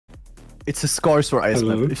It's a Scarsor ice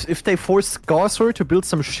map. If they force Scarsor to build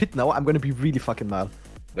some shit now, I'm gonna be really fucking mad.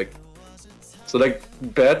 Like, so like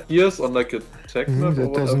bad gears on like a tech map or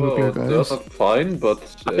whatever, those are fine, but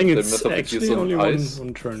I think it's actually only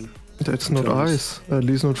one turn. That's not ice, at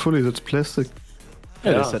least not fully, that's plastic.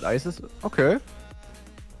 Yeah, they said ice is... Okay.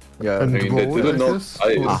 Yeah, And I mean, they didn't know ice.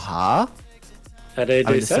 Aha.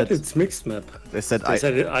 They said it's mixed map. They said ice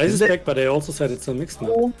is back, but they also said it's a mixed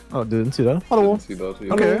map. Oh, didn't see that. Hello. Didn't see that,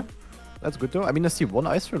 yeah. Okay. That's good though. I mean, I see one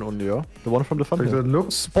ice turn only, yeah. The one from the thumbnail. That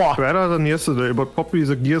looks better than yesterday, but probably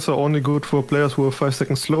the gears are only good for players who are 5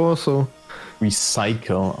 seconds slower, so...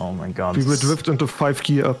 Recycle, oh my god. We will drift into 5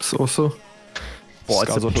 gear ups also. Boah,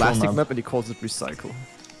 it's a plastic map and he calls it recycle.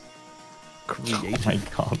 Creative. Oh my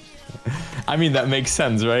god. I mean, that makes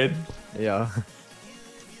sense, right? Yeah.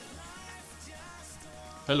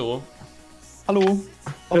 Hello. Hello.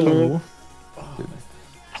 Hello.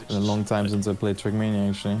 It's been a long time since I played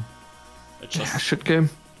Trackmania, actually. I shit game.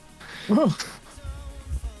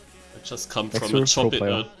 just come from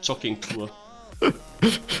a jogging tour.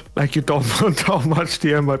 Like you don't know how much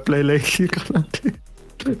DM I play lately, Granady.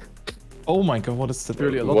 Oh my god, what is that?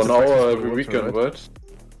 Really a lot 1 hour every weekend, right?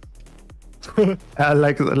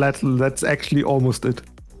 Like that's actually almost it.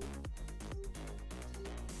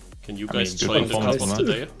 Can you guys join the class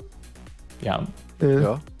today? Yeah.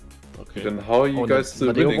 Yeah. Okay. Then how are you guys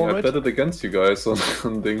still winning? I bet it against you guys on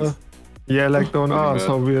things. Yeah, like don't ask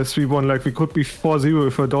how we are 3-1. Like we could be 4-0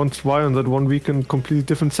 if I don't try on that 1 week in completely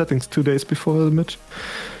different settings 2 days before the match.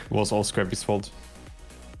 It was all Scrappy's fault.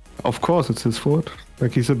 Of course it's his fault.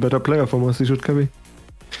 Like he's a better player from us, he should carry.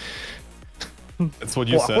 That's what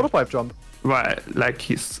you said. Quarterpipe jump. Right, like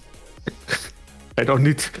he's... I don't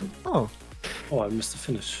need... Oh, I missed the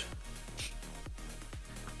finish.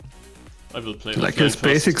 I will play like his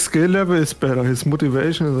basic skill level is better, his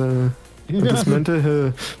motivation is his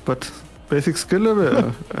mental, but basic skill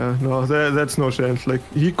level, no, that's no chance. Like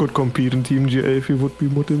he could compete in Team GA if he would be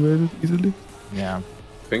motivated easily. Yeah.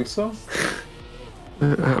 Think so?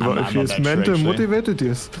 But if he is mental motivated,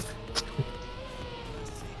 yes.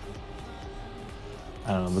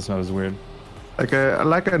 I don't know, this map is weird. Like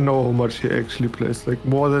I know how much he actually plays, like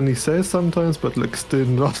more than he says sometimes, but like still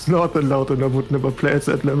not allowed, and I would never play at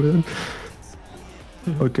that level.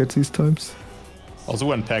 Or get these times. Also,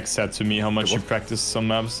 when Pack said to me how much he practiced some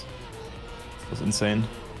maps, it was insane.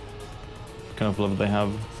 What kind of level they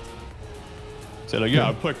have. Said like, yeah,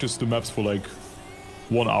 I practiced the maps for like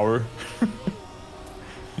 1 hour.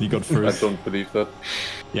 He got first. I don't believe that.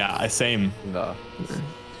 Yeah, same. nah.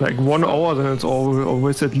 Like 1 hour, then it's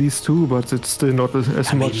always at least 2, but it's still not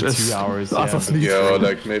as much as 2 hours. others Yeah. need. Yeah, or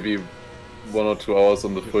like maybe 1 or 2 hours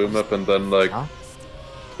on the full map and then like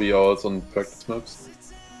 3 hours on practice maps.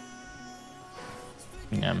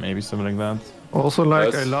 Yeah, maybe something like that. Also,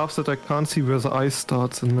 like, Yes. I love that I can't see where the ice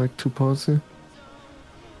starts in like 2 parts here.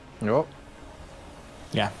 Yeah.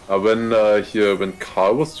 Yeah. When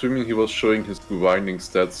Carl was streaming, he was showing his grinding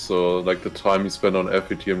stats, so like the time he spent on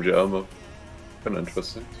every TMGL map. Kind of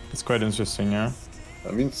interesting. It's quite interesting, yeah.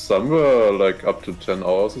 I mean, some were like up to 10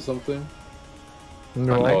 hours or something.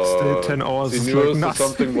 No, like still 10 hours is like or nothing.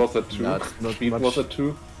 something was at 2. Not Speed much. was at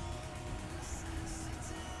 2.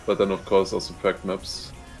 But then of course also packed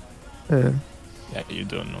maps. Yeah, You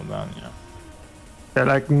don't know that, yeah. yeah,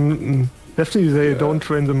 like definitely they don't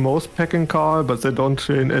train the most packing car, but they don't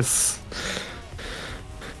train as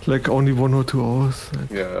like only 1 or 2 hours. Like,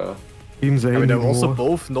 Yeah. even they I mean, they're need also more.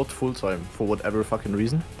 both not full time for whatever fucking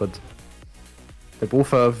reason, but they both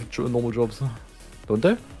have normal jobs, don't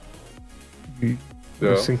they?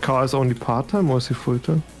 I think Carl is only part-time or is he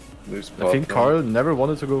full-time? I think Carl never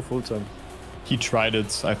wanted to go full time. He tried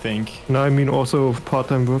it, I think. No, I mean also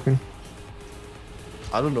part-time working.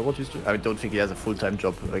 I don't know what he's doing. I don't think he has a full time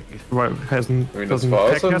job. Like, Right, hasn't. I mean, as doesn't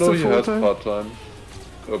far as Peck I has know, a he has full-time? part-time.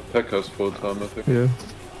 Peck has full-time, I think. Yeah.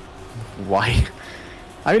 why?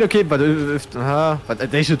 I mean, okay, but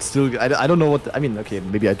but they should still. I don't know what. I mean, okay,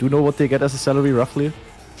 maybe I do know what they get as a salary roughly,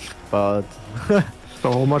 but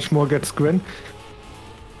So how much more gets Gwen?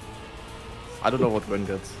 I don't know what Gwen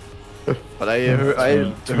gets. But I heard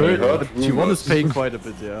that G1 is paying quite a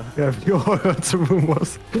bit, yeah. Yeah, you all heard the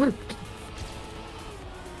rumors.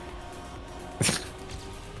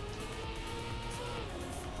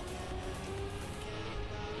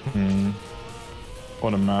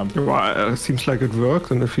 What a map. Well, seems like it worked,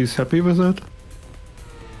 and if he's happy with it.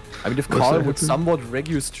 I mean, if Was Carl I would happy? somewhat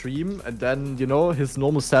regular stream and then, you know, his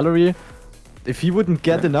normal salary, if he wouldn't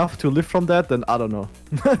get enough to live from that, then I don't know.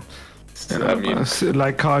 I mean,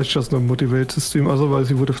 Like Carl is just not motivated to stream, otherwise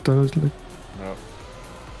he would have done it. Like.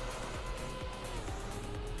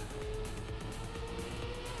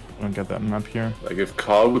 I don't get that map here. Like if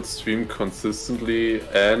Carl would stream consistently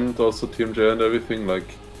and also TMJ and everything, like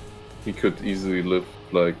he could easily live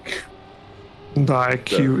like. Like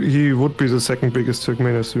he would be the second biggest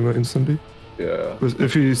Turkmenia streamer instantly. Yeah.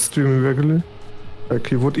 If he's streaming regularly, like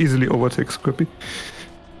he would easily overtake Scrappy.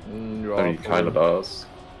 I mean, he kind of does.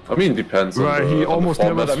 I mean, depends right, on the he almost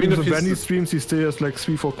never format. streams, I mean, when he streams, he stays like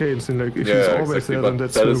 3-4K instant. Like if yeah, he's always exactly, there, then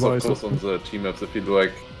that's that still is of wise. course on the team maps. If he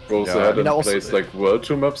like goes ahead and plays like World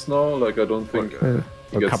Tour maps now, like I don't think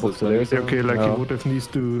he gets couple this many. players. Okay, like he would at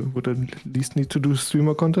least need to do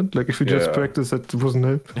streamer content. Like if he just practice, that wasn't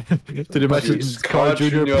help. Did you imagine Carl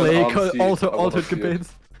Jr. play altered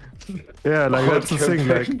campaigns? Yeah, like that's the thing.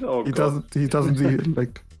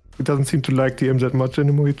 Like he doesn't seem to like TM that much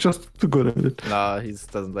anymore. He's just too good at it. Nah, he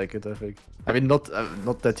doesn't like it. I think. I mean, not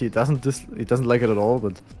that he doesn't like it at all,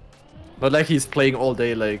 but not like he's playing all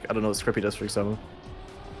day. Like I don't know, Scrappy does, for example.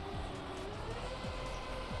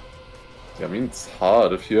 Yeah, I mean, it's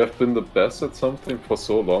hard if you have been the best at something for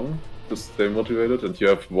so long to stay motivated, and you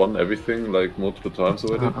have won everything like multiple times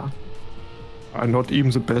already. I'm not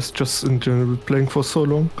even the best, just in general playing for so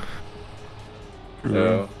long.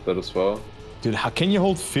 Yeah, that as well. Dude, how can you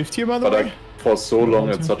hold 50 by the way? But like for so long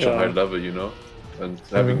at such a high level, you know, and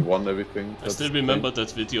having won everything. I still remember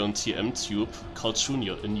that video on TMTube, Carl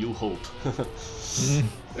Jr. A New Hope.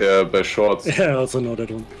 Yeah, by shorts. Yeah, I also know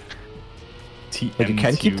that one. But you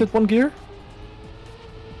can keep that one gear?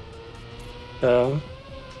 Can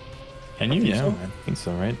you? Yeah, so? I think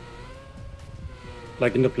so, right?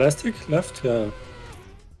 Like in the plastic left? Yeah.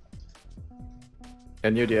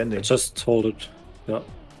 And near the ending. Just hold it. Yeah.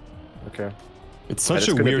 Okay. It's such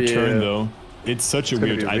a weird turn though. It's such a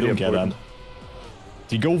weird. I don't get that.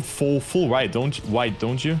 You go full right, don't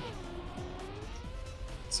you?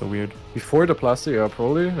 So weird. Before the plastic, yeah,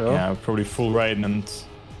 probably. Yeah, probably full right and.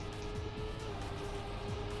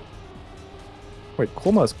 Wait,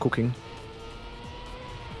 Chroma is cooking.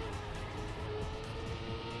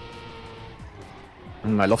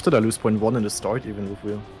 I love that I lose 0.1 in the start, even with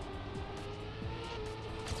wheel.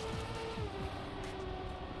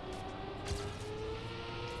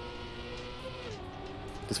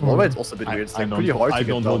 This wall ride's also a bit weird. It's like pretty hard to get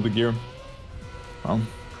down. I don't hold the gear.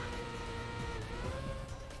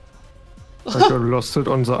 Like I lost it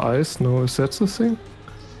on the ice. No, is that the thing?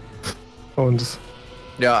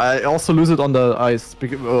 Yeah, I also lose it on the ice,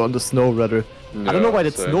 on the snow rather. Yeah, I don't know why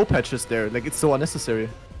that snow patch is there. Like it's so unnecessary.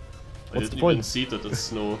 I didn't even see that it's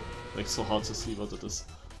snow. Like so hard to see what it is.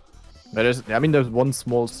 I mean, there's one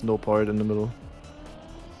small snow part in the middle.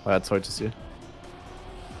 Oh, that's hard to see.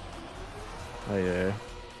 Oh yeah.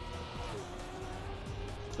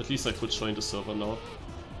 At least I could join the server now.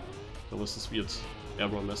 There was this weird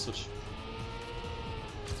error message.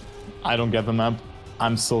 I don't get the map.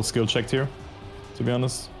 I'm so skill checked here, to be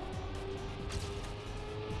honest.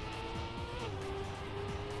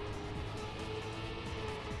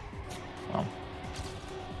 Wow.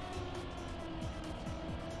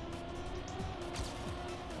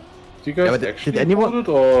 Do you guys actually did anyone it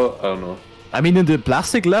or I don't know? I mean, in the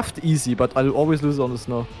plastic left, easy, but I'll always lose on the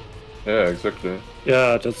snow. Yeah, exactly.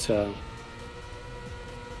 Yeah, that's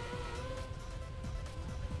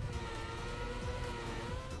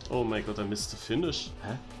Oh my god, I missed the finish.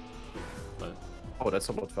 Huh? Oh, that's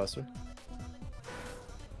a lot faster.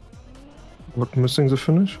 What, missing the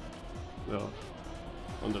finish? Yeah,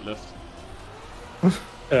 on the left.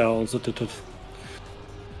 Yeah, I also did it.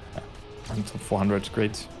 I'm top 400,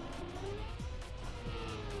 great.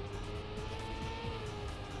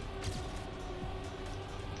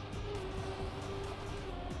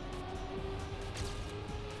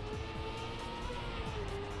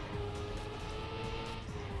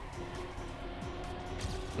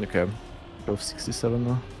 Okay, go 67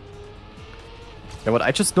 now. Yeah, but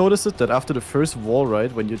I just noticed it that after the first wall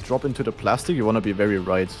ride, when you drop into the plastic, you want to be very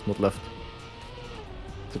right, not left.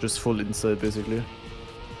 So just full inside, basically.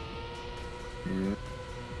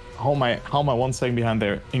 How am I 1 second behind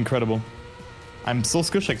there? Incredible. I'm so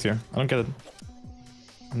skill checked here. I don't get it.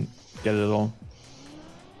 I don't get it at all.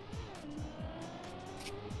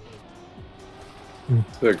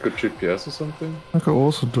 Is there a good GPS or something? Like I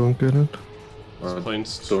also don't get it.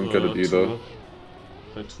 Don't get it either.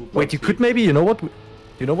 Wait, you could maybe, you know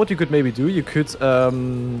what you could maybe do? You could,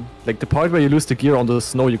 like the part where you lose the gear on the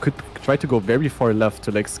snow, you could try to go very far left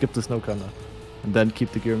to like skip the snow kinda. And then keep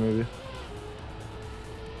the gear maybe.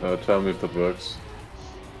 Tell me if that works.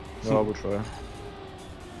 No, I will try.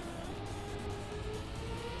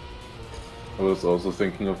 I was also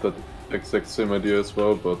thinking of that exact same idea as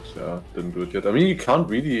well, but yeah, didn't do it yet. I mean, you can't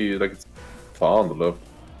really, like, it's far on the left.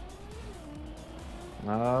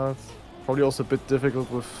 Nah, probably also a bit difficult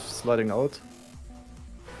with sliding out.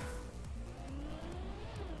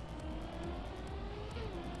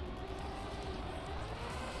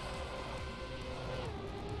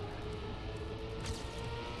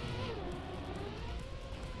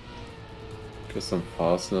 Guess I'm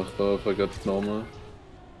fast enough though if I get normal.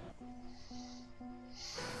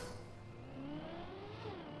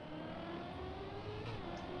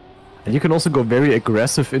 And you can also go very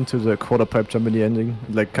aggressive into the quarter pipe jump in the ending,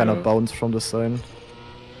 like kind of Yeah. bounce from the side.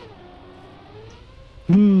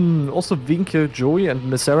 Also Winke, Joey, and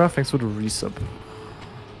Misera, thanks for the resub.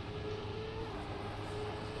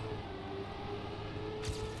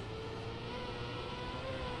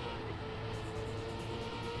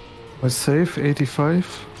 My save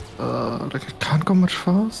 85. Like I can't go much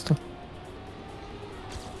faster.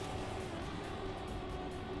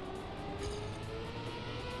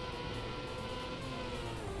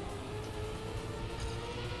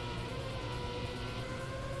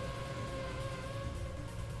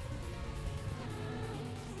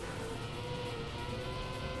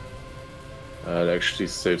 It actually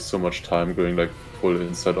saves so much time going like full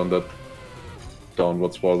inside on that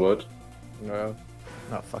downwards wall ride. Yeah.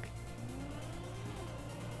 Oh, fuck.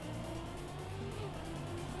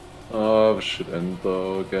 We should end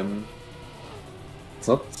though again. It's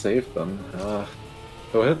not safe then.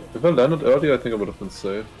 If I landed earlier, I think I would have been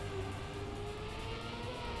safe.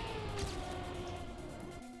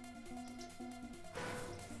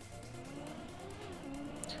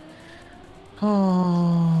 Oh.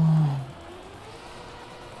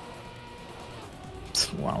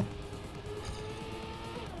 Wow.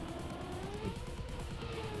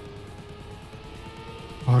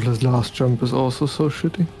 Oh, this last jump is also so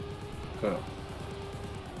shitty. Yeah.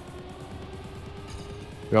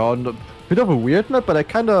 Yeah, and a bit of a weird map, but I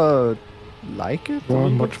kinda like it. Yeah,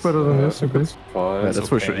 much better than I yesterday. think it's fine. Yeah, that's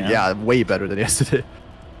for okay, sure. yeah. Yeah, way better than yesterday.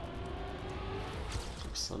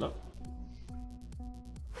 Upsala.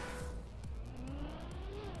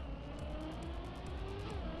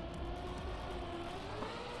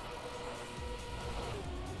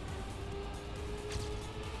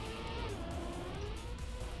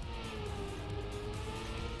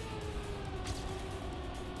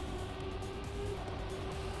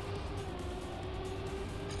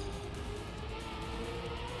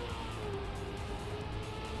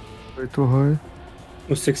 Way too high.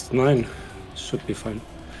 Oh, 69 should be fine.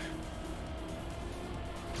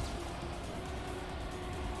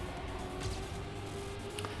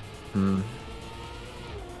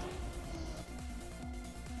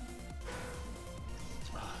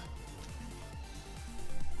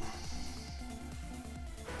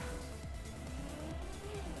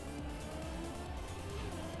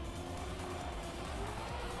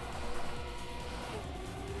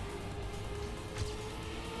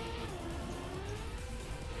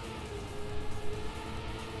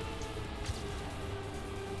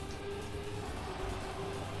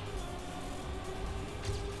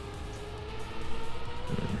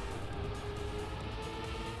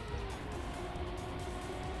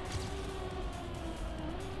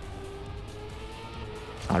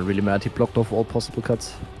 I'm really mad he blocked off all possible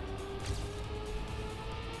cuts.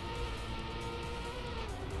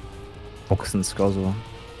 Boxen skal så.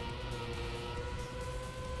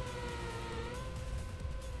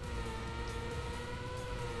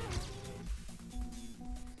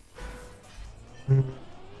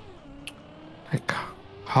 Like,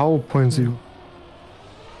 how 0.0?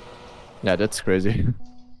 Yeah, that's crazy.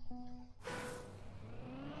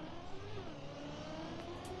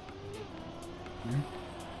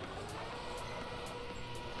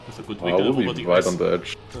 With a good I wiggle will be over the right ice. on the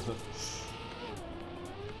edge.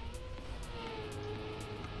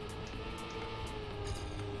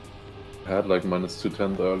 I had like minus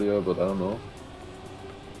 210 earlier, but I don't know.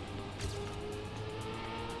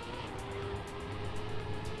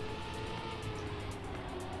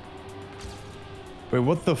 Wait,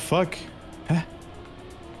 what the fuck? Huh?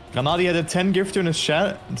 Granady had a 10 gifter in his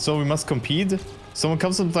chat, so we must compete. Someone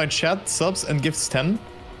comes into my chat, subs, and gifts 10.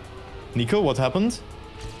 Nico, what happened?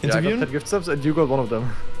 Yeah, I Interview? got 10 gift subs and you got one of them.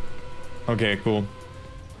 Okay, cool.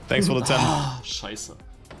 Thanks for the 10. Ah, scheiße.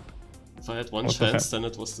 If I had one What the chance, heck? then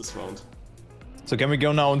it was this round. So can we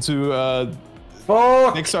go now into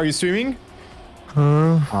Fuck! Dexter, are you streaming?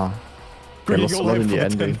 Ah. They Bring lost it a lot live in the for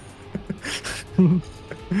the ending. 10.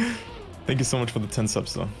 Thank you so much for the 10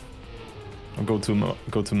 subs though. I'll go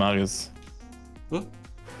to Marius. Huh?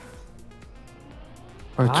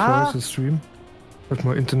 I tried to stream, but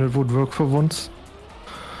my internet would work for once.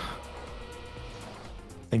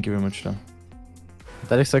 Thank you very much though.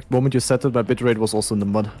 That exact moment you said it, my bitrate was also in the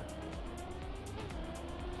mud.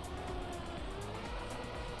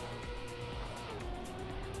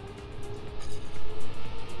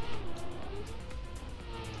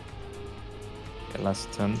 last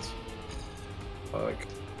attempt. I can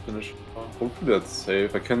finish. Hopefully that's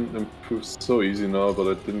safe. I can improve so easy now, but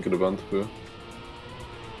I didn't get a run through.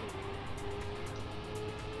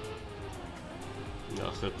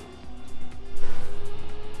 Yeah, rip.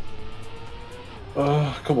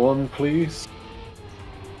 Come on, please.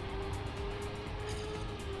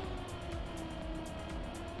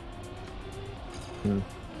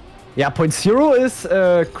 Yeah, 0.0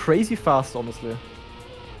 is crazy fast, honestly.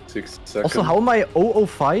 6 seconds. Also, how am I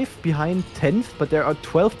 005 behind 10th, but there are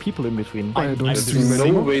 12 people in between? I don't There's see no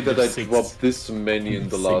many. way that I Six. dropped this many in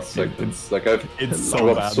the last seconds. Like I've It's so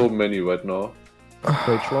dropped bad. so many right now.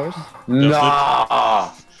 Great Lars.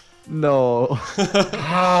 Nah! No.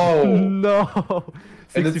 How? No.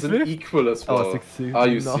 And it's an 65th? equal as Oh, well. 60. Are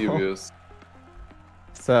you No. serious?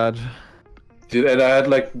 Sad. Dude, and I had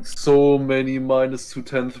like so many -2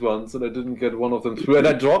 10th runs and I didn't get one of them through. And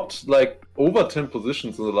I dropped like over 10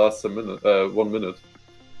 positions in the last 1 minute.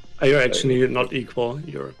 Are you actually not equal?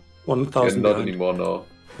 You're 1,000 And not behind. anymore now.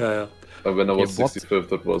 Yeah, When I was Yeah, what? 65th,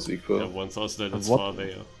 that was equal. Yeah, 1000 it's What? far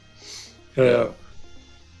there. yeah.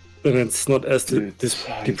 Then it's not as Dude, this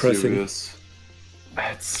are you depressing. serious? I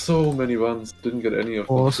had so many runs, didn't get any of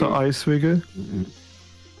them. Also through. ice wiggle.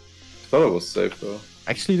 Thought I was safe though.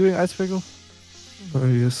 Actually doing ice wiggle? Oh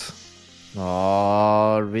yes.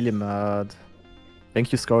 Oh, really mad.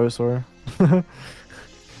 Thank you, Scarosaur. I'm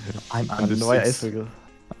I don't know why ice wiggle.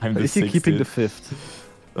 I'm But the is he 6th, keeping the dude. 5th?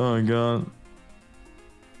 Oh my god.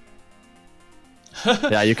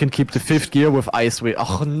 Yeah, you can keep the 5th gear with ice wiggle.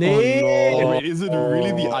 Oh, nee. Wait, is it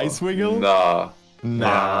really the ice wiggle? Nah.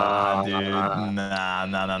 Nah, dude.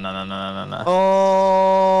 Nah.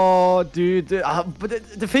 Oh, dude. But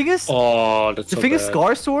the thing is, Oh, that's the so thing is, bad.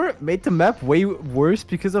 Scarosaur made the map way worse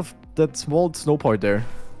because of that small snow part there.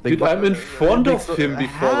 Like, Dude, I'm in front like, of so- him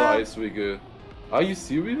before the Huh? ice wiggle. Are you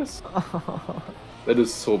serious? That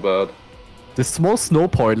is so bad. The small snow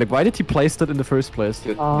part, like, why did he place that in the first place?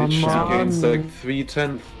 That Oh, literally gains man. like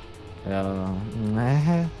 3/10.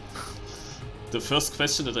 Yeah. The first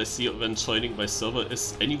question that I see when joining my server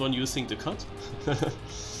is anyone using the cut?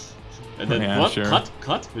 And then Yeah, what? sure.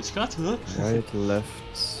 Cut? Which cut? Huh? Right, left.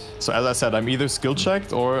 So as I said, I'm either skill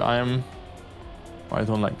checked or I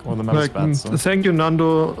don't like, or the map is Like, bad. So. thank you,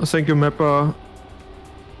 Nando. Thank you, Mapper.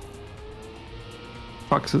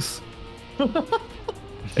 Faxes.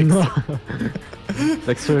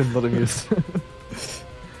 Dexter, not amused.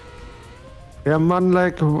 Yeah, man,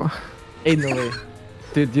 like, Ain't no way.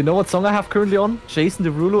 Dude, you know what song I have currently on? Jason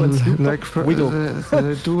Derulo and Snoop like Dogg? Widow.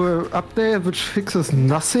 they do an update which fixes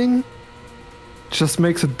nothing, just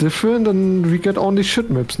makes it different, and we get only shit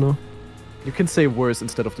maps now. You can say worse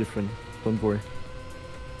instead of different. Don't worry.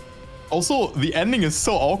 Also, the ending is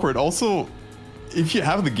so awkward. Also, if you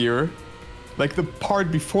have the gear, like the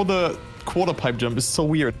part before the quarter pipe jump is so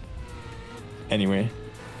weird. Anyway.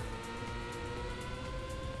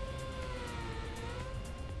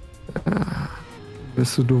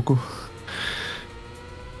 Best Sudoku.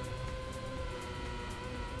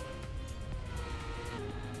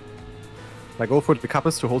 Like, go for the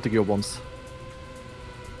Kappas to hold the gear once.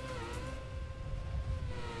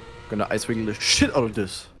 Gonna ice wiggle the shit out of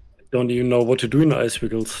this. Don't even know what to do in the ice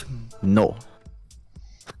wiggles. No.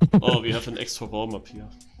 Oh, we have an extra warm up here.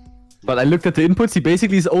 But I looked at the inputs, he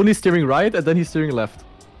basically is only steering right and then he's steering left.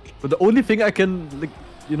 So the only thing I can, like,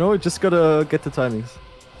 you know, just gotta get the timings.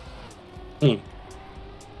 Hmm.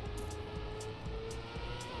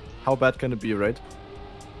 How bad can it be, right?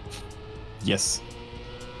 Yes.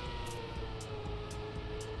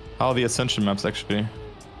 How are the Ascension maps actually?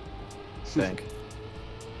 Thank.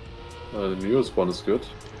 The newest one is good.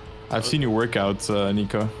 I've seen your workout,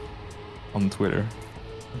 Nico, on Twitter.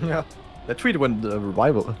 Yeah. That tweet went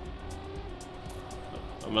revival.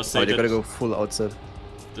 I must Oh, say they gotta that, go full outside.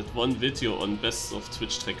 that one video on Best of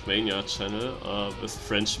Twitch Trackmania channel with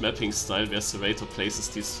French mapping style where Serrator places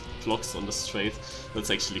these blocks on the straight, that's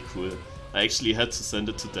actually cool. I actually had to send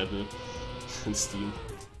it to Devil in Steam.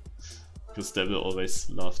 Because Devil always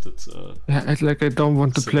laughed at... Yeah, I don't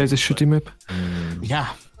want to play the shitty map. Yeah.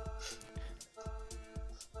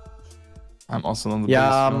 I'm also on the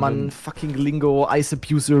Yeah, biggest man, fucking lingo, ice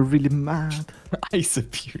abuser, really mad. ice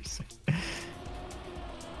abuse.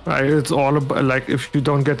 It's all about, like, if you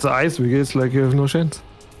don't get the ice wiggle, it's like you have no chance.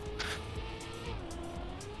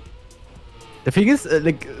 The thing is,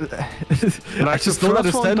 I just don't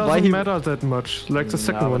understand why he. matter that much. Like the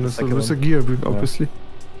second but one the is second with the one- gear, obviously.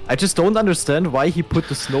 I just don't understand why he put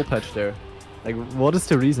the snow patch there. Like, what is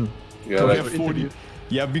the reason? Yeah, We like, have 40.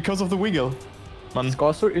 Yeah, because of the wiggle. Man.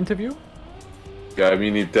 Scarsor interview? yeah, I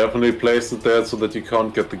mean, he definitely placed it there so that you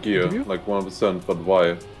can't get the gear, Interview? like 100%. But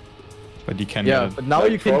why? But you can Yeah, get it. but now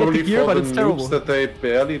Like, you can get the probably gear, for but the it's noobs terrible. that they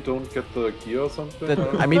barely don't get the gear or something.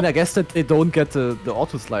 I mean, I guess that they don't get the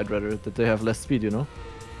auto slide, rather, that they have less speed, you know?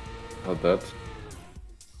 Not that.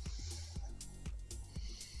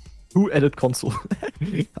 Who added console?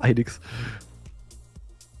 Eidix.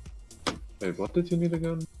 Wait, what did you need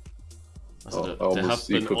again? Also, I there have almost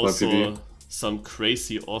been equaled my also PB. some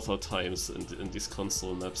crazy author times in these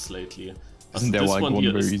console maps lately. Isn't there this like one one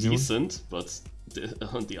here very is easy one? decent, but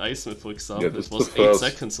on the Iceman, for example, this it was is the 8 first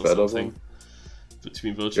seconds or better something one.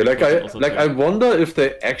 between Yeah, virtual like I wonder if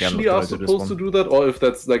they actually not are gonna do this supposed to do that, or if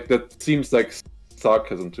that's like that seems like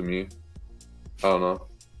sarcasm to me. I don't know.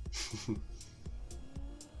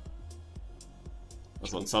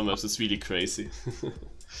 Also on some maps it's really crazy.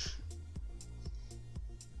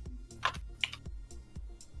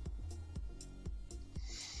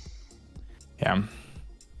 Yeah.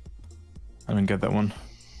 I don't get that one.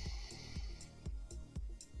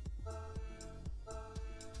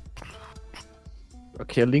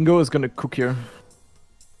 Okay, Lingo is gonna cook here.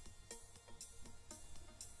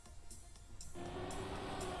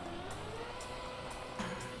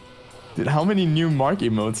 Dude, how many new Mark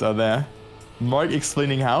emotes are there? Mark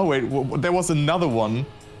explaining how? Wait, there was another one.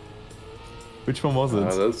 Which one was it?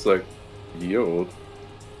 That's like a year old.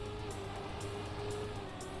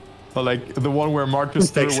 Or like the one where Mark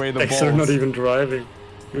just threw away the Dexter balls. not even driving.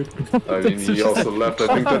 I mean, he also left. I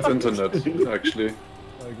think that's internet, actually.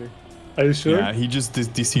 Okay. Are you sure? Yeah, he just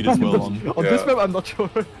DC'd as well on. On this Yeah. map, I'm not sure.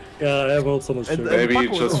 Yeah, I am also not And- sure. Maybe he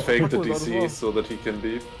Paco just is- faked the Paco is on as DC well. so that he can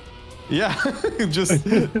leave. Yeah, just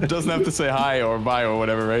doesn't have to say hi or bye or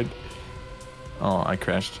whatever, right? Oh, I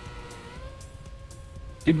crashed.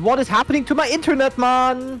 Dude, what is happening to my internet,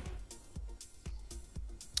 man?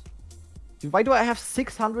 Dude, why do I have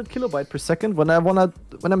 600 kilobyte per second when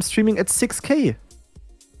I'm streaming at 6K?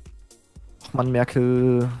 Ach man,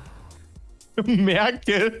 Merkel.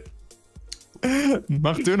 Merkel!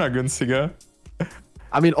 Mach Döner günstiger.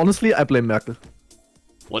 I mean, honestly, I blame Merkel.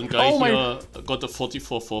 One guy Oh my- here got a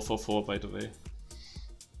 44,444 by the way.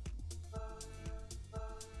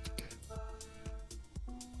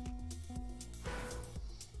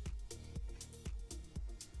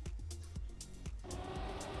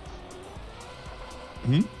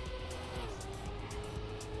 Hmm?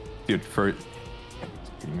 Dude, for...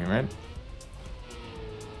 Kidding me, right?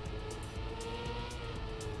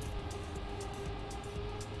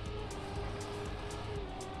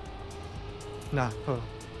 Nah.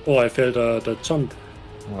 Oh, I failed the jump.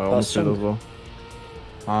 almost jump. did as well.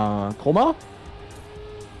 Chroma?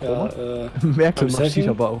 Yeah, Merkel I'm macht sich second.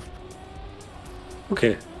 aber auf.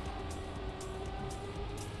 okay.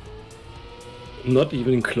 Not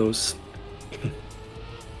even close.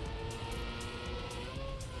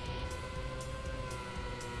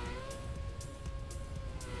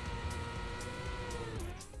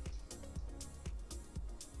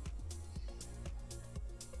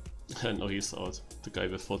 No, he's out. The guy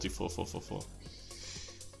with 44,444.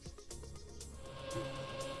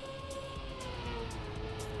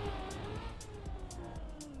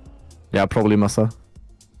 Yeah, probably Massa.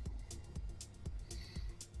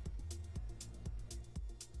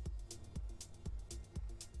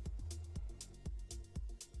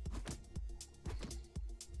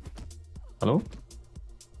 Hello?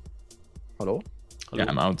 Hello? Yeah,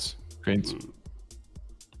 I'm out. Great.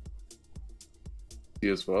 He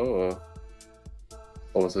as well,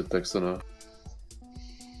 or was it Dexter now?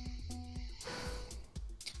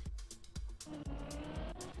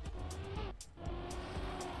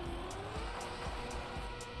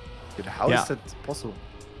 Dude, how Yeah. is that possible?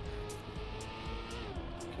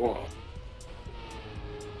 Oh.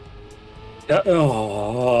 Yeah,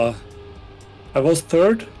 oh, I was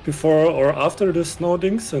third before or after the snow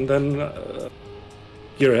dings, and then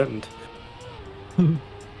gear happened.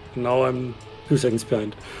 Now I'm 2 seconds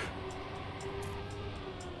behind.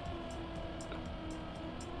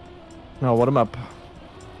 No, what a map.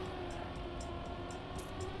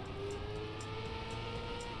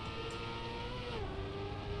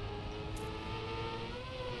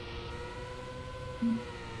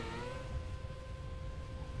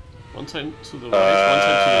 One time to the right, one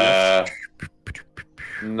time to the left.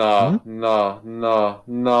 Nah.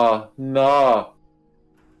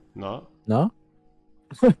 No? No?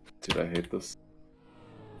 Dude, I hate this.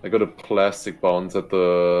 I got a plastic bounce at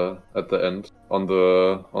the end on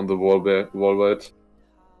the wall weight.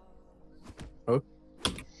 Oh.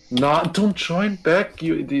 Nah, don't join back,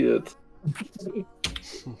 you idiot.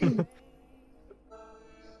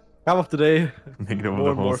 Cup of the day. Make it over More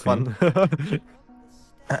the and whole more thing. fun.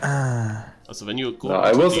 Also when you go Nah,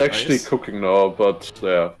 I to was the actually ice, cooking now, but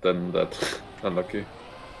yeah, then that unlucky.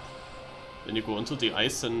 When you go onto the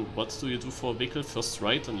ice, then what do you do for a vehicle? First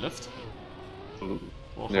right and left?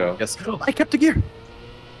 Yeah. Yes. I kept the gear.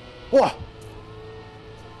 Whoa.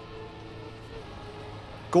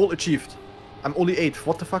 Goal achieved. I'm only 8th.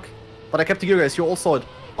 What the fuck? But I kept the gear, guys. You all saw it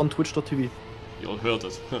on twitch.tv. You all heard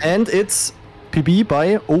it. And it's PB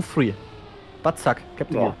by 03. But suck.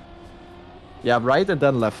 Kept the gear. Yeah, right and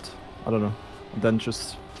then left. I don't know. And then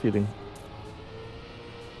just feeling.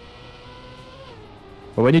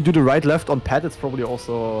 But when you do the right left on pad, it's probably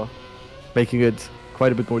also making it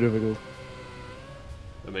quite a bit more difficult.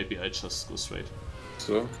 Maybe I just go straight.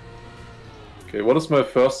 So. Okay, what is my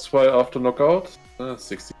first try after knockout?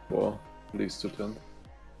 64. At least to 10.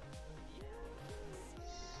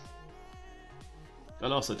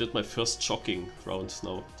 Lars, I did my first jogging round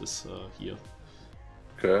now this year.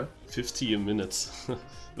 Okay. 50 minutes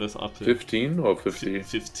with uphill. 15 or 50?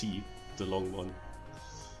 50, the long one.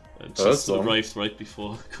 And Oh, just that's arrived right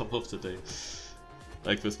before cup of the day.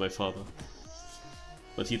 Like with my father.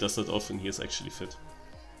 But he does that often, he is actually fit.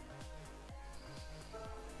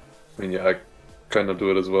 I mean, yeah, I kinda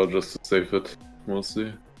do it as well just to stay fit,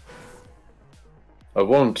 mostly. I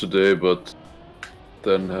won today, but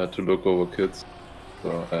then had to look over kids.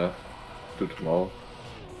 So, do tomorrow.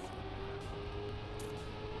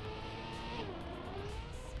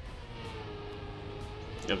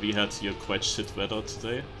 Yeah, we had here quite shit weather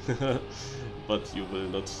today. But you will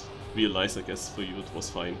not realize, I guess for you it was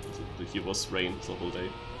fine. Here was rain the whole day.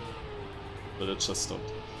 But it just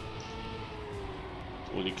stopped.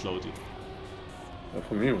 Only cloudy. Yeah,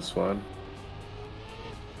 for me it was fine.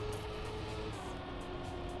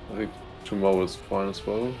 I think tomorrow is fine as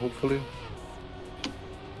well, hopefully.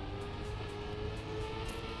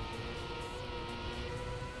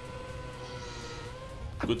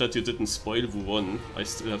 Good that you didn't spoil who won. I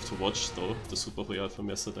still have to watch though, the Super Royale from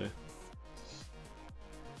yesterday.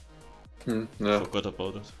 Yeah. Forgot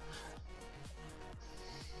about it.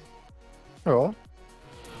 Oh.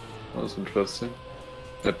 That was interesting.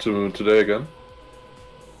 Today again?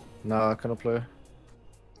 Nah, I cannot play.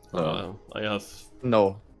 I have...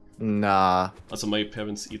 No. Nah. Also my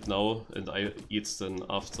parents eat now, and I eat then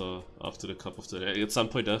after the cup of the day. At some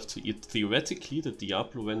point I have to eat. Theoretically, the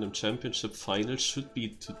Diablo Random Championship final should be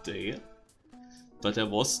today, but there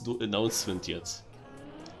was no announcement yet.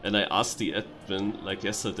 And I asked the admin, like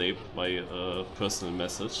yesterday, by personal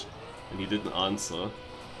message, and he didn't answer.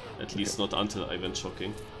 At least not until I went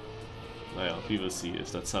jogging. Naja, we will see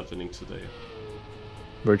if that's happening today.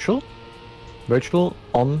 Virtual? Virtual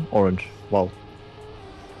on orange. Wow.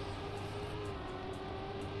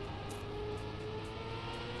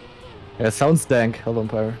 Yeah, sounds dank. Hell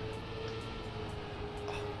Empire.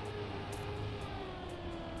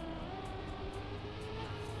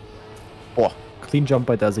 Oh, clean jump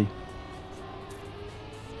by Dazzy.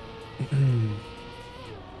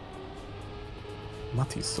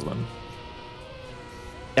 Matty's still in.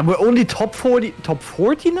 And we're only top 40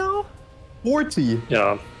 now? 40!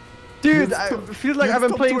 Yeah. Dude, I feel like I've been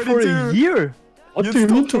top playing for a 22. year. What You're do you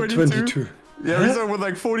mean top top 22? 22? Yeah, we start with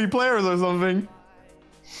like 40 players or something.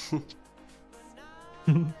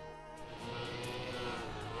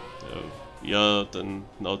 Yeah, then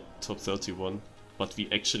now top 31. But we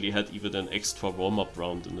actually had even an extra warm-up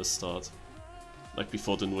round in the start. Like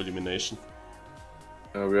before the new elimination.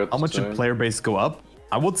 Yeah, we had How much did player base go up?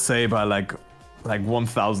 I would say by like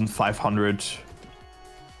 1,500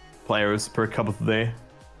 players per cup of the day.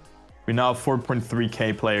 We now have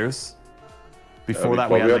 4.3k players. Before that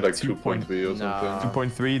we had like 2.3 or something.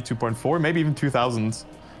 2.3, 2.4, maybe even 2,000.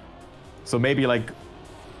 So maybe like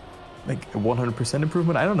a 100%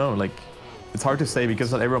 improvement. I don't know. Like it's hard to say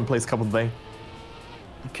because not everyone plays cup of the day.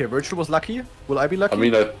 Okay, Virtual was lucky. Will I be lucky? I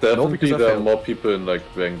mean, definitely because I there are failed. more people in like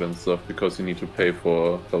ranked and stuff because you need to pay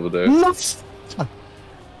for the day. I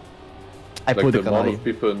Like pulled the the amount Granady. of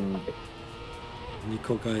people in...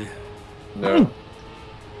 Nico guy. Yeah.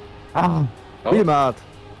 Ah, Oh. really mad.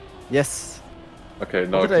 Yes, Okay,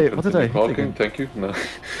 now What did I- can what did continue I hit talking. again? Thank you. No.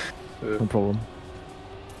 no problem.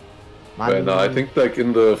 But no, I think like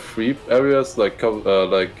in the free areas, like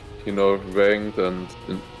you know, ranked and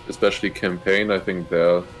especially campaign, I think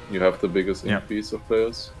there you have the biggest Yeah. increase of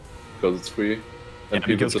players because it's free and Yeah,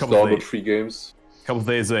 people because just couple of download days- free games. Cup of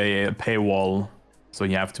the day is a paywall, so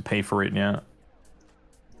you have to pay for it. Yeah.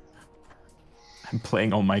 I'm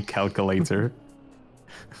playing on my calculator.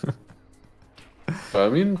 I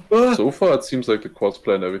mean, so far it seems like the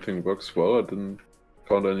crossplay and everything works well. I didn't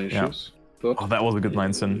count any Yeah. issues. But Oh, that was a good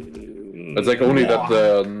line, Sin. it's like only that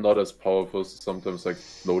they're not as powerful. Sometimes like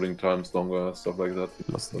loading times longer, stuff like that.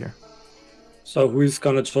 Lost here. So who is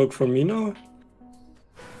gonna choke for me now?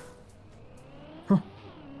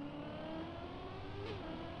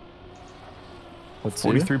 Let's see.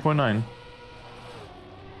 43.9.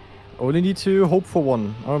 Only need to hope for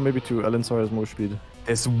one. Or maybe two. Alensor has more speed.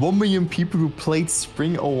 There's 1 million people who played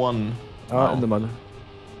Spring 01. In the mud.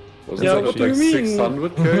 Wasn't Yeah, that what not do like you mean?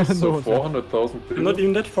 600k? So No. 400,000 people? Not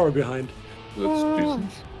even that far behind. That's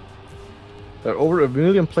decent. There are over 1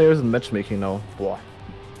 million players in matchmaking now. Boah.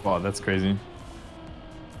 Wow, that's crazy.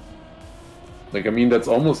 Like, I mean, that's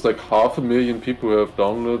almost like 500,000 people who have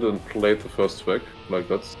downloaded and played the first track. Like,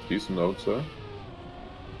 that's decent, I would say.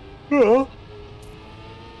 Yeah.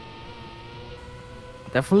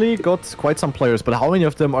 Definitely got quite some players, but how many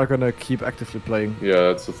of them are gonna keep actively playing? Yeah,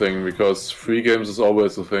 that's the thing, because free games is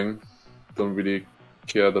always the thing. Don't really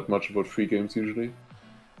care that much about free games usually.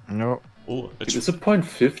 No. Oh, Is it point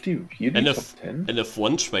 50 really? Top 10?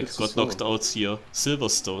 NF1 track That's got so- knocked out here.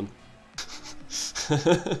 Silverstone.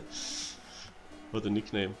 What a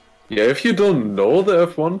nickname. Yeah, if you don't know the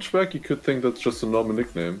F1 track, you could think that's just a normal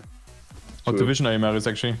nickname. What division are you, Marius,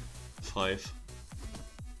 actually? 5.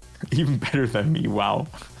 Even better than me, wow.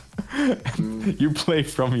 You play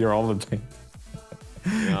from here all the time.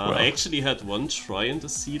 Yeah, Well. I actually had one try in the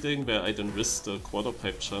seeding where I then risked the quarter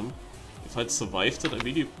pipe jump. If I'd survived it, I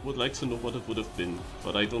really would like to know what it would have been.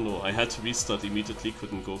 But I don't know. I had to restart immediately,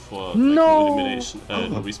 couldn't go for like, no elimination,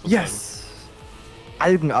 no respawn Yes!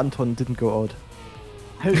 Algen Anton didn't go out.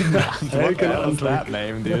 What the hell is that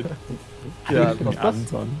name, dude? Yeah,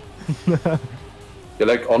 Anton. Yeah,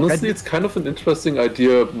 like honestly, it's kind of an interesting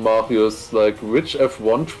idea, Marius. Like, which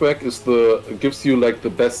F1 track gives you like the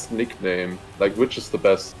best nickname? Like, which is the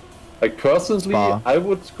best? Like personally, Spa. I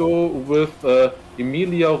would go with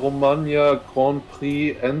Emilia Romagna Grand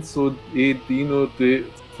Prix Enzo e Dino de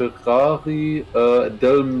Ferrari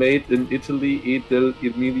del Made in Italy e del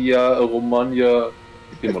Emilia Romagna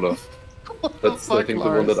Imola. That's I think the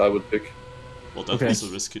one that I would pick. Well, that Okay. was a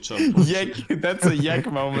risky jump. Yak, that's a yak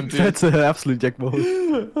moment, dude. That's an absolute jack mode.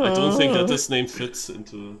 I don't think that this name fits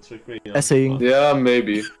into Trackmania. Essaying. Yeah,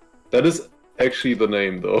 maybe. That is actually the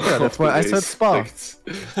name though. Yeah, that's why I said Spa. Yeah,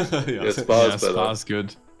 Yeah. Spa Yeah, is better. Spa's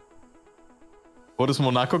good. What is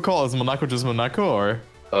Monaco called? Is Monaco just Monaco, or?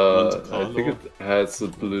 I think it has a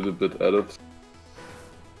little bit added.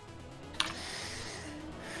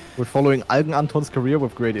 We're following Algen Anton's career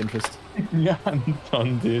with great interest. Yeah,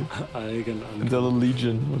 Anton, dude. The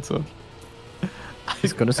Legion, what's up?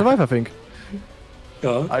 He's gonna survive, I think.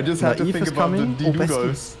 Yeah. I just have to Naive think is about coming. the Oh,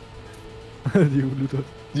 D-Doodles. You Luthor.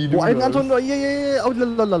 Oh, Algen Anton, no, yeah. Oh,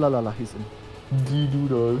 la la la la la, he's in.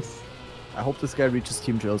 D-Doodles. I hope this guy reaches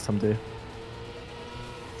Team Jail someday.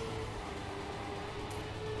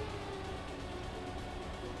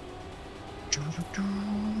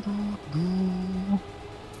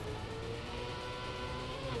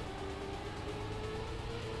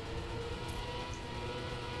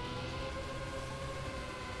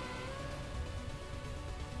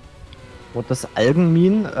 What does algen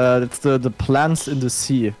mean? It's the plants in the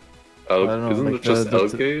sea. don't know, Isn't like it just the-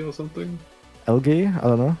 algae or something? Algae? I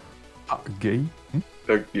don't know. Gay?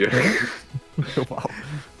 Yeah. Wow.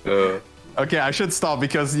 Okay, I should stop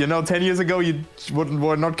because, 10 years ago you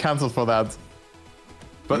were not cancelled for that.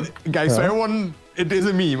 But, guys, so Yeah. everyone, it is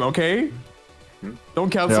a meme, okay? Don't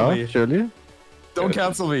cancel Yeah, me. surely. Don't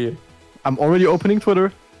cancel me. I'm already opening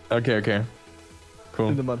Twitter. Okay. Cool.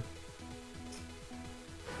 In the mud.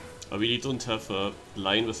 I really don't have a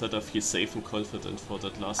line with that. I feel safe and confident for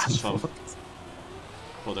that last jump.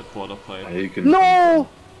 For the quarter pipe. No!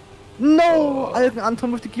 No! Algen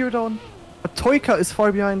Anton with the gear down. But Toika is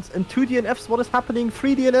far behind. And 2 DNFs, what is happening?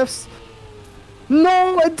 3 DNFs.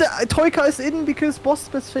 No! And, Toika is in because boss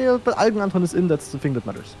has failed, but Algen Anton is in, that's the thing that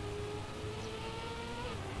matters.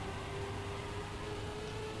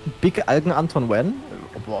 Big Algen Anton when?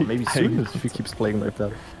 Well, maybe soon if he keeps playing like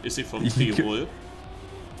that. Is he from Tirol?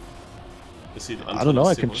 Is he I don't know,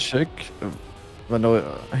 I can check. But no,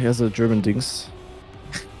 he has a German dings.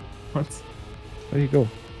 What? There you go.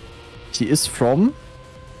 He is from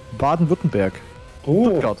Baden-Württemberg.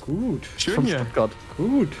 Oh, Stuttgart. gut. Schön From hier. Stuttgart.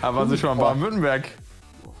 Gut. Aber sie schon in Baden-Württemberg.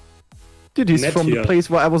 Dude, he's Nett from hier. the place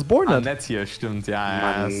where I was born Ah, at. nett hier, stimmt. Ja,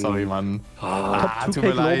 Mann. sorry, Mann. Ah, Tut 2K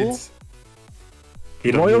mir leid. Global.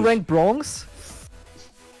 geht doch Royal nicht. Rank Bronze.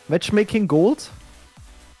 Matchmaking Gold.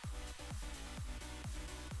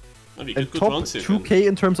 Oh, we And get good top rounds here. 2K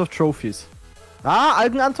in terms of trophies.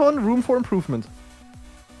 Algen Anton, room for improvement.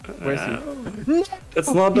 Where is he? No,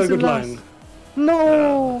 That's not he's a good in last. line.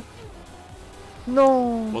 No.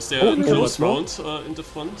 No. Was there Oh, a no, close no. round in the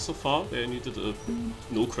front so far where you needed a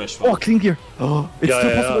no crash Oh, round? clean gear. Oh, it's Yeah, still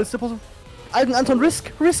yeah, possible. yeah. It's still possible. Algen Anton,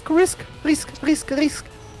 risk.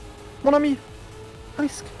 Mon ami.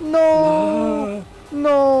 Risk. No.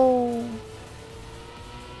 No.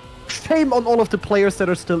 shame on all of the players that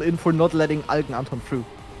are still in for not letting Algen Anton through.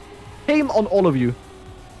 Shame on all of you.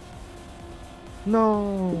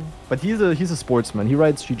 No. But he's a sportsman. He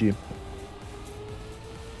rides GG.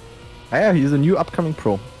 Yeah, he's a new upcoming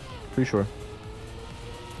pro. Pretty sure.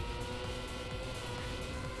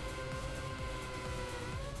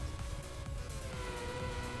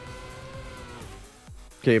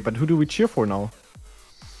 Okay, but who do we cheer for now?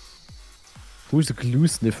 Who's the glue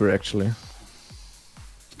sniffer, actually?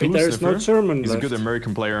 Wait, there is no German He's left. a good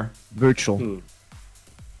American player. Virtual.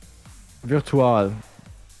 Virtual.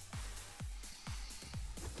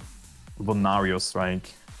 Bonario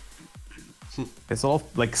strike. It's all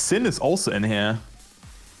like Sin is also in here.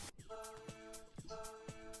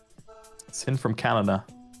 Sin from Canada.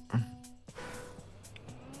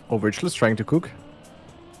 Oh, Virtual is trying to cook.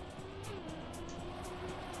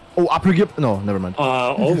 Oh, upper gip. No, never mind.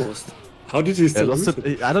 Almost. How did he still lost lose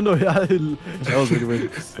it? I don't know. Yeah, that was really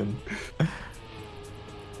weird. Sin.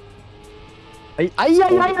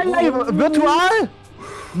 Virtual?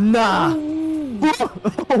 Nah.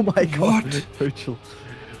 Oh my god. Virtual.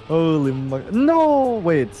 Holy my. No,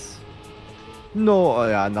 wait. No. Oh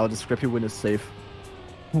yeah, now the Scrappy win is safe.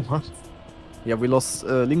 What? Yeah, we lost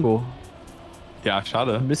Lingo. Yeah,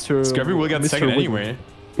 schade. Mr. Scrappy will get Mr. second Win. anyway.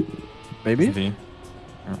 Maybe?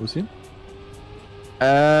 Yeah. Who's he?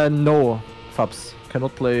 No. Fabs.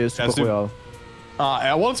 Cannot play Super Super- Royale.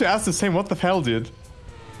 I wanted to ask the same, what the hell, dude?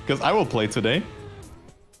 Because I will play today.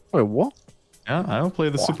 Wait, what? Yeah, I will play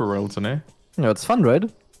the Super Royal today. Yeah, it's fun, right?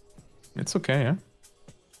 It's okay, yeah.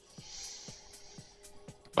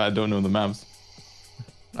 But I don't know the maps.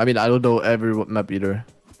 I mean, I don't know every map either.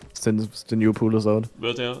 Since the new pool is out.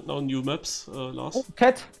 Were there no new maps, Lars? Oh,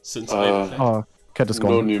 Cat! Since I played? Oh, Cat is No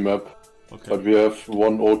gone. new map. Okay. But we have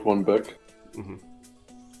one old one back.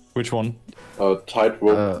 Which one?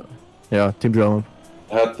 Tightrope. Yeah, Team Drama.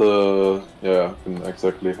 Had the... Yeah,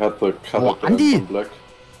 exactly. Had the color Andy! in black.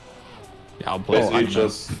 Yeah, I'll play Basically it.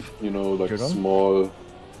 just, you know, like You're done?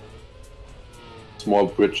 small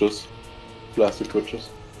bridges. Plastic bridges.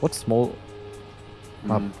 What small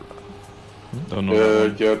map? Don't know.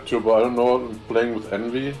 Yeah, Turbo, I don't know, playing with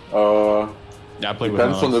Envy. Yeah, I play with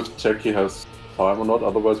Depends on Nalex. if Jackie has time or not,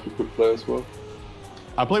 otherwise we could play as well.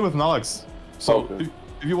 I play with Nalex. So Okay.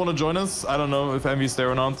 if you want to join us, I don't know if Envy's there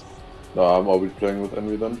or not. No, I'm always playing with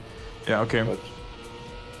Envy then. Yeah, okay. But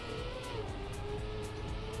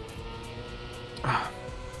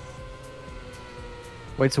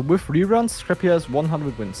Wait, so with reruns, Scrappy has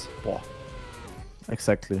 100 wins. Wow.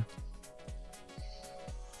 Exactly.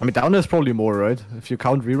 I mean, down there's probably more, right? If you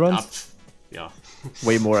count reruns? Yeah.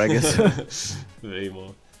 Way more, I guess. Way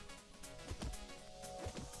more.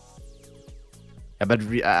 Yeah, but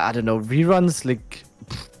I don't know, reruns, like...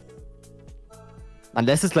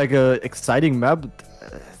 Unless it's like a exciting map,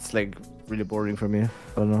 it's like really boring for me. I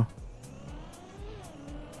don't know.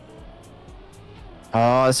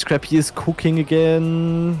 Scrappy is cooking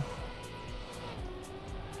again.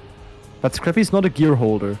 But Scrappy's not a gear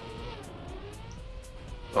holder.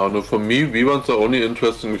 I don't know, for me, V1s are only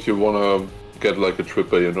interesting if you wanna get like a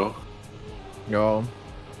tripper, you know? Yeah.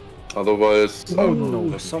 Otherwise, I Oh don't know.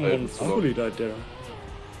 no, someone fully died there.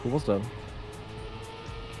 Who was that?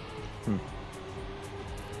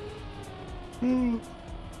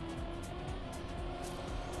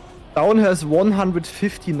 Down has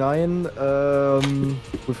 159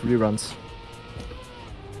 with reruns.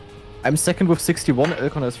 I'm second with 61,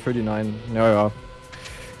 Elcon has 39.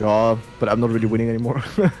 Yeah, but I'm not really winning anymore.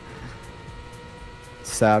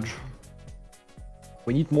 Sad.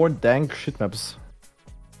 We need more dank shit maps.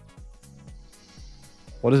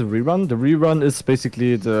 What is a rerun? The rerun is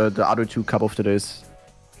basically the other two Cup of the Days.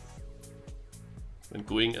 When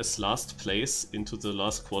going as last place into the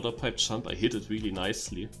last quarter pipe jump, I hit it really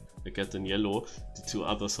nicely. I get in yellow. The two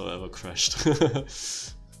others, however, crashed.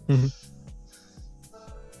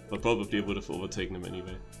 But probably would have overtaken him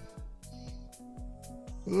anyway.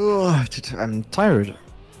 Ugh, I'm tired.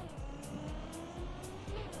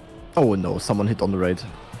 Oh no, someone hit on the right.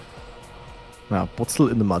 Yeah, but still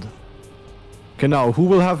in the mud. Okay, now, who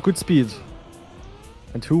will have good speed?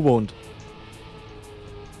 And who won't?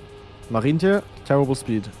 Marintje, terrible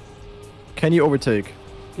speed. Can you overtake?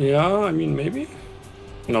 Yeah, I mean, maybe?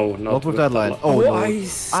 No, Not with that line. Oh, no.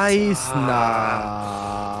 Ice! Ice,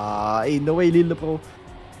 nah. Ain't no way, little bro.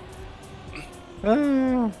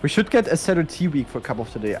 We should get a Saturday T week for Cup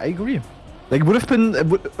of the Day. I agree. Like, would have been, I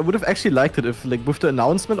would have actually liked it if, like, with the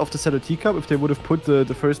announcement of the Saturday T Cup, if they would have put the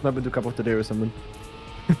first map into Cup of the Day or something.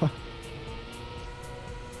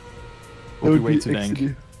 Would be way too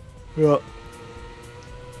dank. Yeah.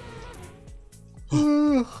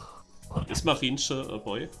 Is Marinche a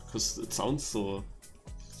boy? Because it sounds so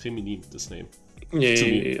feminine, this name.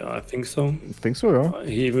 Yeah, I think so. I think so, yeah.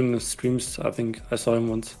 He even streams, I think. I saw him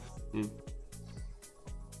once.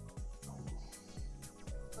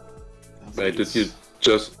 Wait, did you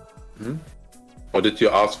just... Or did you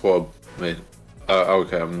ask for... Wait.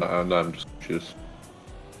 Okay, I'm just confused.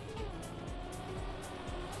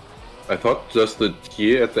 I thought just the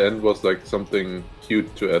T at the end was like something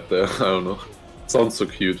cute to add there. I don't know. Sounds so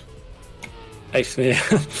cute. Actually,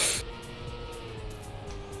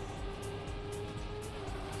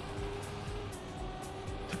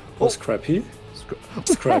 Scrappy.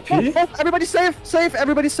 Scrappy. Everybody safe! Safe!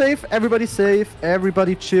 Everybody safe! Everybody safe!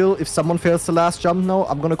 Everybody chill. If someone fails the last jump now,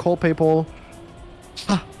 I'm gonna call PayPal.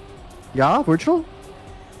 Yeah, virtual?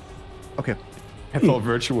 Okay. I thought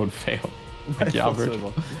virtual would fail. Yeah,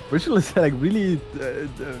 virtual. Virtual is like really,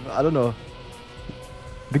 I don't know.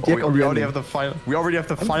 Big we already have the final. We already have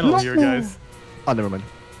the final here, guys. Oh, never mind.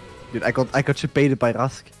 Dude, I got shit baited by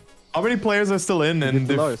Rask. How many players are still in and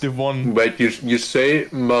they've won? Wait, you say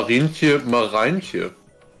Marinche? Marinche?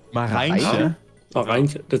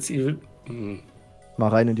 Marinche, that's even... Mal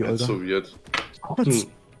rein in die That's Olga. so weird. Was?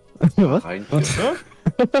 Marinche.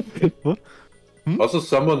 Also,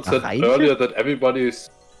 someone said earlier that everybody is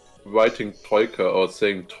writing Troika or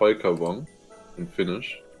saying Troika wrong in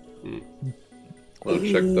Finnish. I'll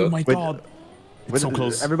check that. Oh my god. It's so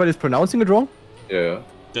close. Everybody's pronouncing it wrong? Yeah.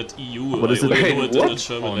 That EU, What is it? I know Wait, it in the what?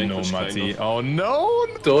 German Oh no, language, Matti. kind of. Oh no!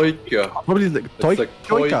 Troika. Probably like It's like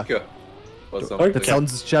Troika. Troika. Or something. That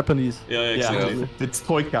sounds Japanese. Yeah, exactly. Yeah, it's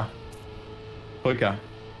Troika. Troika.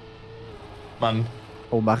 Mann.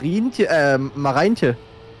 Oh, Marinche, Marinche.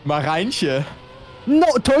 Marinche. No,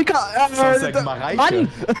 Troika! Sounds like Mareike.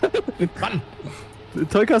 Mann!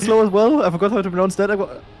 Troika slow as well. I forgot how to pronounce that.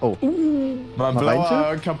 Oh. Mein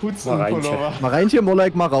blauer Kapuzenpullover. Marinche, more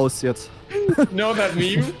like mal raus jetzt. Know that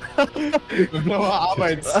meme? Blauer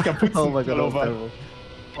Arbeitskapuzenpullover.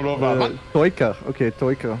 Pullover. Troika. Okay,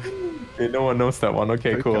 Troika. Okay, no one knows that one.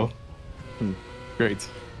 Okay, cool. Great.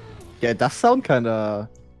 Yeah, it does sound kinda...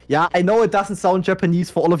 Yeah, I know it doesn't sound Japanese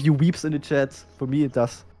for all of you weeps in the chat. For me, it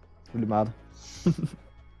does. It's really mad.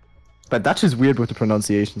 But Dutch is weird with the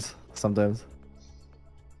pronunciations sometimes.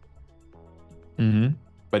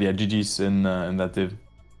 But yeah, GG's in that div.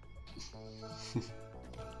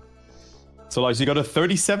 So Lars, you got a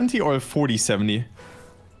 3070 or a 4070?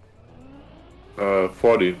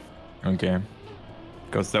 40. Okay.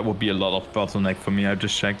 Because that would be a lot of bottleneck for me. I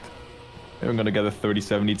just checked. I'm gonna get a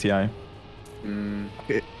 3070 Ti.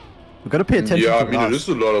 Okay. We gotta pay attention Yeah, to I mean, it is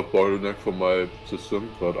a lot of bottleneck for my system,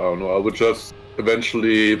 but I don't know. I would just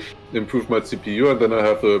eventually improve my CPU and then I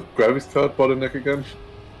have a graphics card bottleneck again.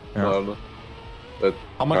 Yeah. I don't know. That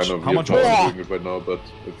How much doing it right now, but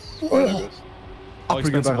it's fine, I guess. How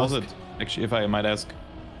expensive was it? Actually, if I might ask.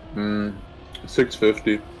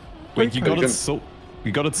 650. Wait, you got it so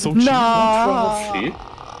cheap? See?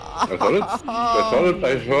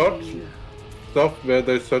 I heard stuff where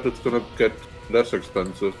they said it's gonna get less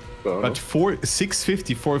expensive. But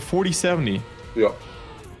 650 for a 4070. Yeah.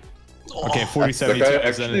 Okay, 4070 Like I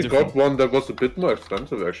is then a actually different. got one that was a bit more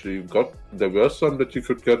expensive. Actually, there were some that you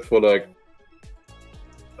could get for like,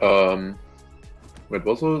 wait,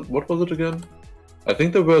 what was it again? I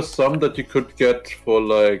think there were some that you could get for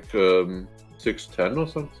like 610 or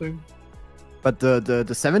something. But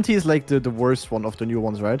the 70 is like the worst one of the new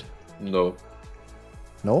ones, right? No.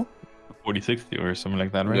 No? 4060 or something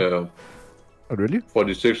like that, right? Yeah. Oh, really?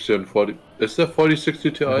 4060 and 40. Is there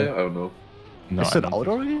 4060 Ti? I don't know. No, Is it out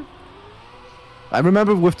already? I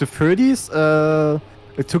remember with the 30s,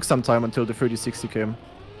 it took some time until the 3060 came.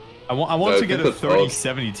 I want to I get think a that's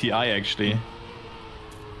 3070 Ti actually.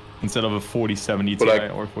 Instead of a 4070 But Ti like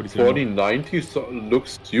or 4070. 4090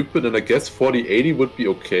 looks stupid, and I guess 4080 would be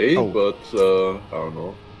okay, but I don't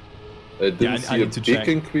know. I didn't see a need to big check.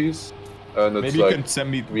 increase, and it's Maybe you like can send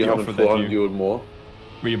me the 300, offer that 400 euro more.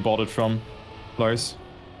 where you bought it from, Lars.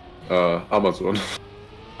 Amazon.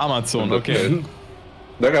 Amazon, okay.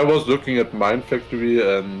 Like I was looking at Mine Factory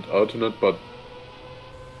and Alternate, but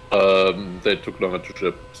they took longer to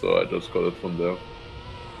ship, so I just got it from there.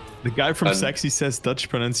 The guy from And- Sexy says Dutch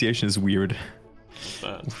pronunciation is weird.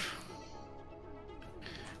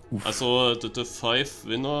 Also, the 5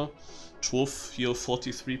 winner drove here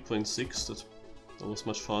 43.6. That was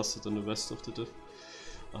much faster than the rest of the div.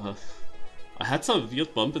 I had some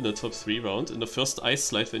weird bump in the top 3 round. In the first ice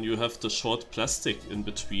slide, when you have the short plastic in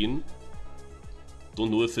between.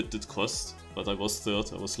 Don't know if it did cost, but I was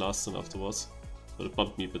third. I was last and afterwards. But it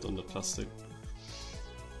bumped me a bit on the plastic.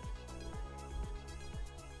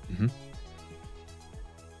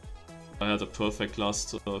 I had a perfect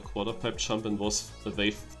last quarter pipe jump and was a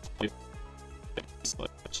wave 5, so I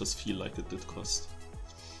just feel like it did cost.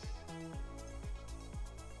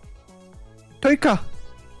 Toika!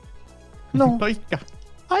 No. Toika.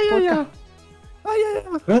 Ayaya!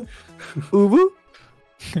 Ayaya! Uwu?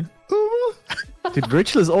 Uwu? Dude,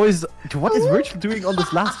 Virgil is always... Dude, what is Virgil doing on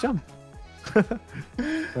this last jump?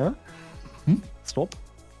 Huh? Stop.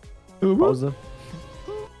 Pause.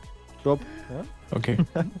 Stop. Huh? Okay.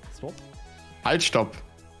 Stop. Halt, stop.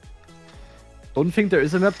 Don't think there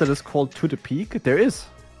is a map that is called To The Peak. There is.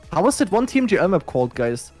 How was that one TMGL map called,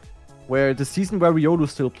 guys? Where the season where Riolu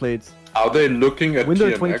still played. Are they looking at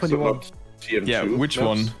Winter TMX 2021. or not TM2? Yeah, which maps?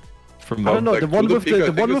 one? From I don't know, Like the one To with The Peak, I the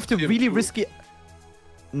think one it's with the really TM2. risky...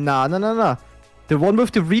 Nah. The one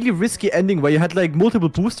with the really risky ending where you had like multiple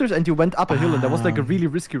boosters and you went up a hill and that was like a really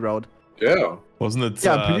risky route. Yeah. Wasn't it?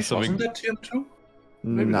 Yeah, I'm pretty sure. Wasn't that TM2?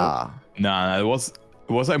 Maybe Nah. Nah, it was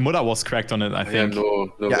like Muda was cracked on it, I Yeah, think.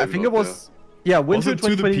 no, Yeah, I maybe think not, it was... Yeah, winter Was it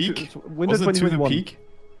To The 2022. Peak? Winter Was it To The 2021. Peak?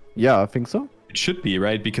 Yeah, I think so. It should be,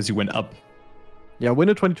 right? Because you went up. Yeah,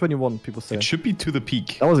 winter 2021, people say. It should be To The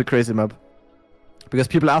Peak. That was a crazy map. Because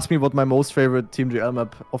people asked me what my most favorite TMGL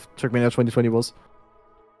map of Trackmania 2020 was.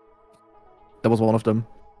 That was one of them.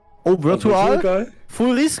 Oh, Virtual Virtual? guy?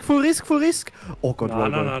 Full risk, full risk, full risk. Oh god,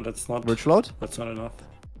 No, that's not. Virtual out? That's not enough.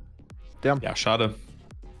 Damn. Ja, schade.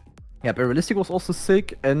 Yeah, but Realistic was also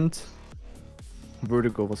sick and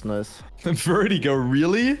Vertigo was nice. Vertigo,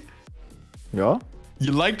 really? Yeah,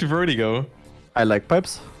 You liked Vertigo? I like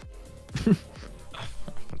pipes.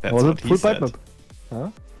 That's Was what it he full said. pipe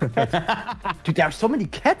map? Huh? Dude, there are so many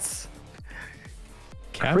cats.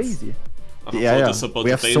 Cats? Crazy. I Yeah, thought yeah. this about We the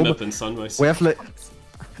have Bane so map in Sunrise. We have like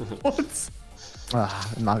What?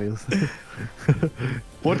 Marius.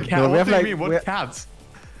 What cat? No, we what have do you like- mean? we What ha- cat?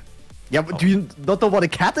 Yeah, but do you not know what a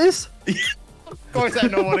cat is? Of course I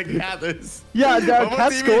know what a cat is. Yeah, there are But what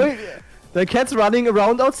cats do you mean? going. There are cats running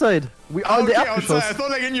around outside. We are in the Okay, outside. I Erdgeschoss.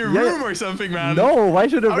 thought like in your Yeah, room or something, man. No, why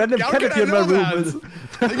should a How- random how cat can appear in I my know room?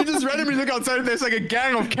 that? Like you just randomly look outside and there's like a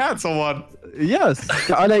gang of cats or what? Yes,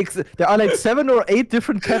 there are like 7 or 8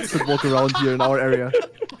 different cats that walk around here in our area.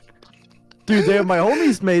 Dude, they're my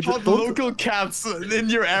homies, mate. Hot Don't- local cats in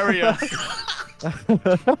your area.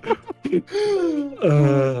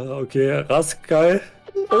 Okay, Rask guy.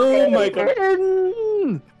 Oh my god.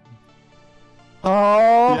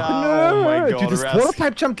 Oh, Yeah, no. oh my God, Dude, this Rask. quarter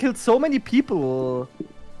pipe jump killed so many people.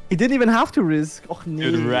 He didn't even have to risk. Oh, nee.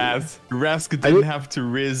 Dude, Rask didn't have to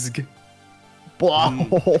risk. Boah.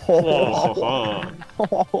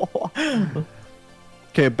 Oh,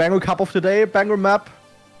 Okay, Banger Cup of the day, Banger map.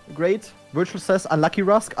 Great. Virtual says unlucky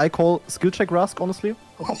Rusk. I call skill check Rusk, honestly.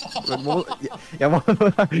 Yeah,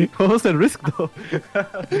 what was that risk though?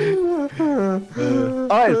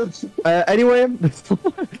 Alright. Anyway.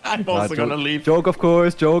 I'm also gonna leave. Joke, of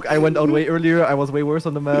course. Joke. I went out way earlier. I was way worse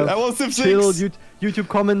on the map. I was Civ 6. Chill. YouTube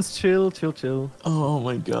comments. Chill. Oh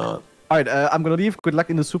my god. Alright, I'm gonna leave. Good luck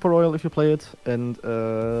in the Super Royal if you play it. And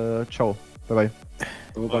ciao. Bye bye.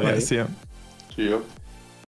 Oh, bye. Yeah, see ya. See ya.